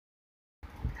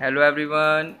Hello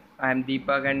everyone, I am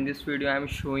Deepak and in this video I am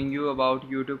showing you about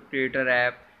YouTube Creator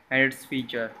app and its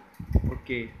feature.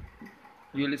 Okay,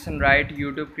 you listen right,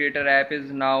 YouTube Creator app is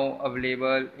now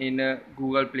available in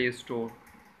Google Play Store.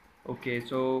 Okay,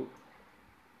 so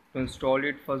to install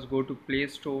it, first go to Play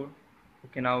Store.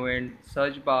 Okay, now in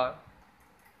search bar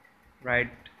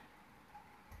write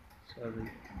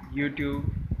YouTube,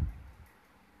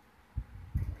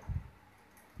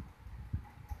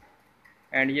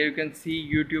 and here you can see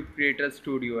YouTube Creator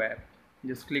Studio app.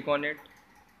 Just click on it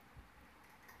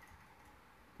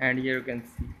and here you can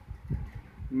see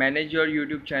manage your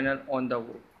YouTube channel on the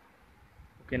go.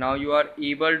 Okay, now you are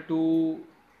able to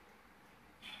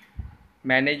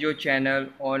manage your channel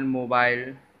on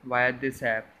mobile via this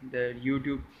app, the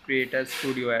YouTube Creator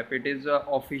Studio app. It is a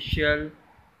official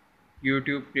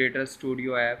YouTube Creator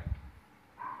Studio app.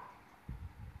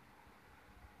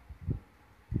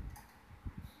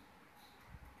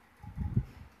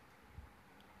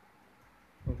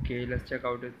 Okay, let's check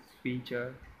out its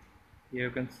feature. Here you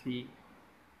can see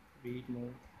read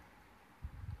more.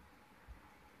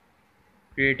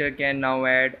 Creator can now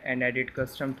add and edit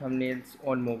custom thumbnails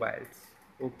on mobiles.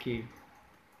 Okay,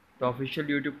 the official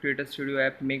YouTube Creator Studio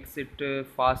app makes it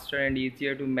faster and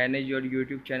easier to manage your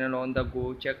YouTube channel on the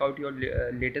go. Check out your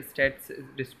latest stats,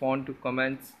 respond to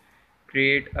comments,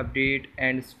 create, update,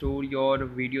 and store your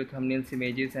video thumbnails,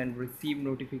 images, and receive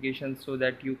notifications so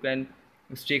that you can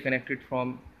stay connected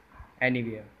from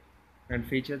anywhere. And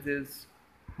features is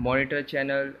monitor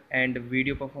channel and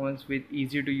video performance with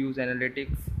easy to use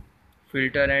analytics,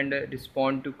 filter and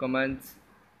respond to comments,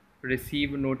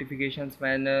 receive notifications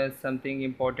when something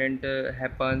important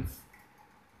happens,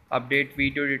 update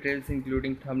video details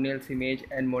including thumbnails, image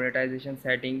and monetization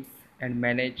settings, and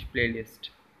manage playlist.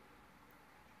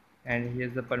 And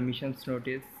here's the permissions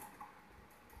notice.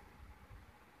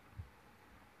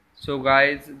 So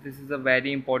guys, this is a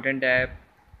very important app.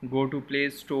 Go to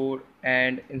Play Store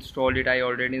and install it. I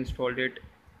already installed it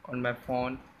on my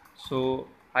phone, so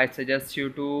I suggest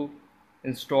you to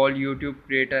install YouTube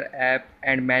Creator app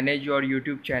and manage your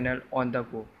YouTube channel on the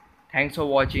go. Thanks for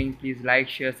watching. Please like,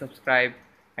 share, subscribe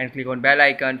and click on bell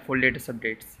icon for latest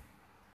updates.